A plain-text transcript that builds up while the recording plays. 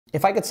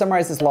If I could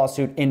summarize this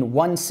lawsuit in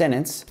one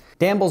sentence,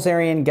 Dan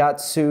Bilzerian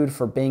got sued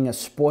for being a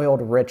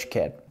spoiled rich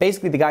kid.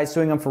 Basically, the guy's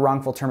suing him for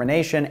wrongful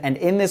termination, and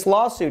in this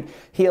lawsuit,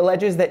 he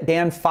alleges that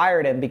Dan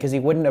fired him because he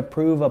wouldn't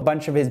approve a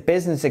bunch of his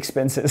business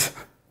expenses.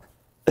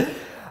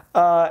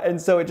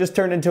 And so it just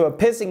turned into a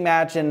pissing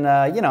match, and,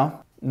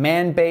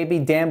 man baby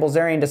Dan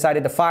Bilzerian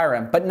decided to fire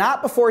him, but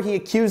not before he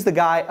accused the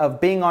guy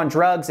of being on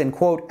drugs and,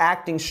 quote,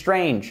 acting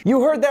strange.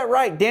 You heard that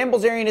right. Dan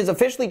Bilzerian is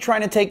officially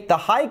trying to take the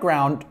high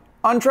ground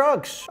on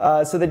drugs.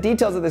 So the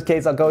details of this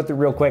case I'll go through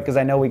real quick because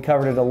I know we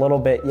covered it a little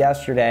bit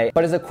yesterday.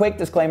 But as a quick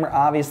disclaimer,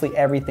 obviously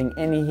everything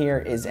in here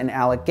is an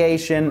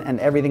allegation and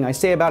everything I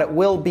say about it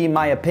will be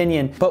my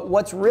opinion. But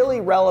what's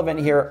really relevant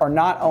here are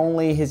not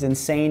only his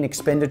insane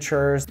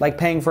expenditures, like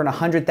paying for an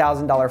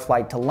 $100,000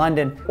 flight to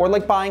London, or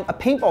like buying a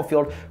paintball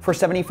field for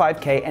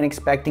 $75K and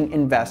expecting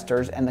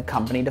investors and the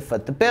company to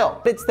foot the bill.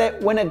 It's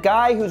that when a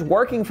guy who's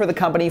working for the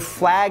company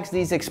flags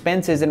these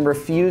expenses and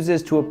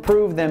refuses to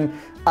approve them,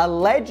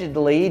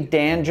 allegedly,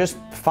 Dan just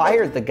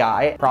fired the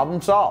guy. Problem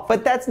solved.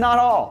 But that's not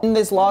all. In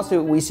this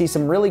lawsuit, we see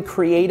some really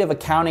creative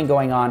accounting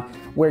going on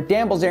where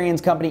Dan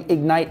Bilzerian's company,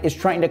 Ignite, is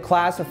trying to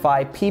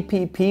classify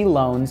PPP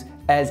loans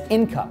as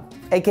income.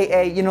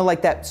 AKA,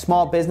 like that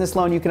small business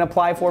loan you can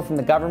apply for from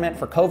the government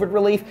for COVID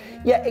relief?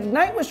 Yeah,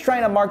 Ignite was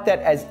trying to mark that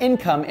as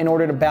income in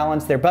order to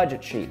balance their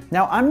budget sheet.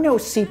 Now, I'm no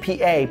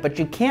CPA, but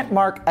you can't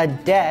mark a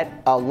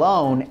debt, a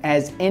loan,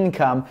 as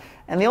income.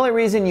 And the only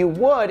reason you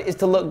would is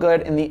to look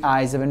good in the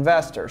eyes of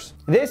investors.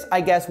 This,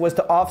 I guess, was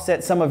to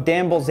offset some of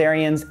Dan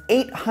Bilzerian's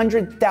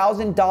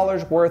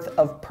 $800,000 worth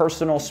of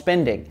personal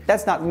spending.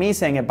 That's not me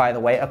saying it, by the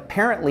way.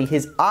 Apparently,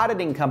 his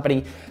auditing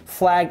company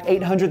flagged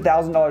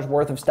 $800,000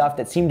 worth of stuff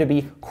that seemed to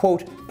be,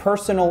 quote,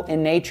 personal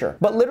in nature.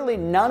 But literally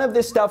none of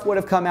this stuff would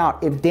have come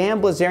out if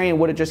Dan Bilzerian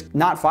would have just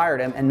not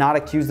fired him and not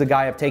accused the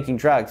guy of taking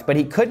drugs. But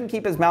he couldn't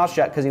keep his mouth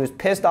shut because he was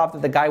pissed off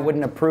that the guy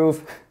wouldn't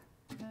approve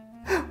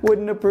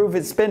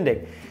his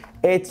spending.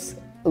 It's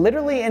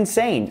literally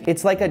insane.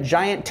 It's like a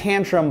giant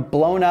tantrum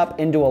blown up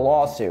into a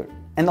lawsuit.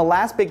 And the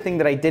last big thing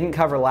that I didn't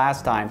cover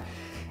last time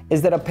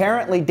is that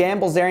apparently Dan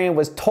Bilzerian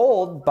was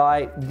told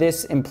by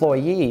this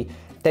employee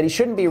that he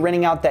shouldn't be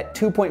renting out that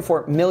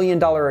 $2.4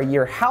 million a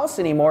year house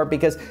anymore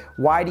because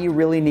why do you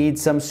really need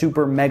some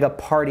super mega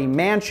party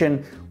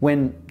mansion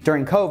when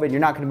during COVID you're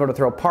not going to be able to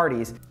throw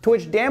parties? To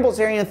which Dan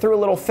Bilzerian threw a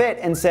little fit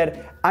and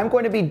said, I'm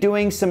going to be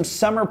doing some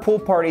summer pool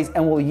parties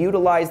and will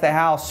utilize the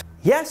house.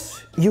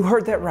 Yes, you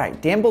heard that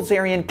right. Dan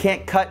Bilzerian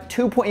can't cut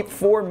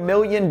 $2.4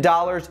 million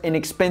in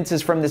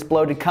expenses from this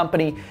bloated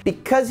company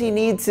because he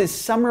needs his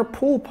summer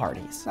pool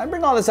parties. I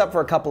bring all this up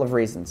for a couple of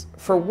reasons.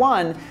 For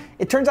one,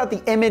 it turns out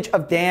the image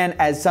of Dan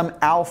as some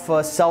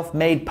alpha,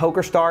 self-made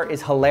poker star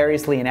is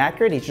hilariously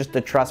inaccurate. He's just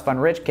a trust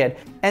fund rich kid.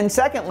 And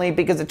secondly,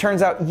 because it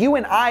turns out you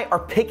and I are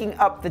picking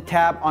up the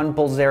tab on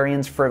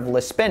Bilzerian's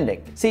frivolous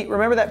spending. See,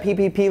 remember that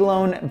PPP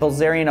loan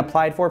Bilzerian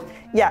applied for?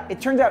 Yeah,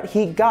 it turns out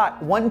he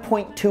got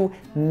 $1.2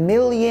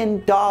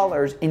 million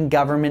in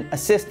government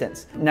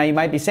assistance. Now you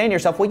might be saying to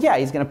yourself, well, yeah,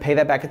 he's gonna pay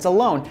that back, it's a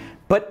loan.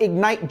 But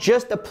Ignite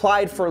just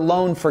applied for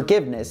loan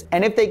forgiveness.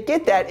 And if they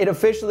get that, it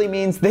officially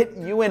means that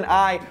you and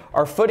I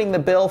are footing the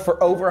bill for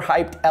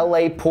overhyped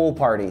LA pool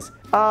parties.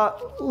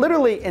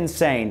 Literally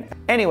insane.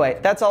 Anyway,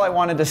 that's all I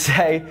wanted to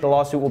say. The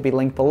lawsuit will be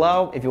linked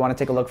below if you want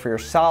to take a look for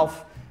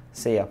yourself.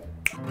 See ya.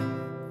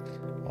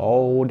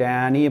 Oh,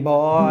 Danny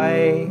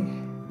boy,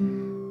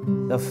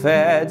 the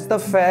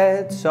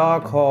feds are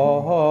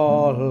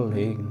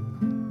calling.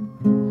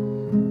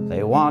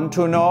 They want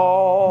to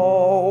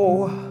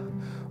know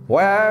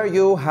where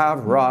you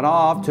have run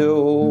off to.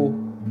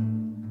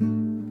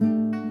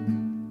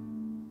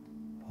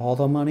 All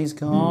the money's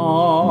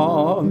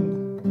gone.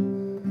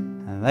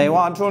 They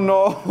want to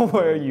know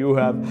where you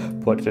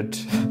have put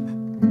it.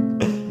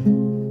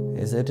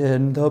 Is it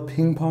in the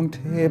ping pong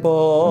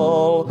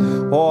table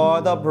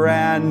or the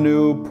brand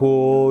new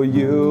pool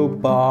you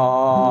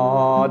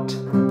bought?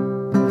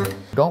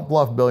 Don't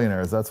bluff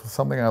billionaires. That's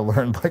something I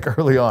learned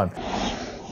early on.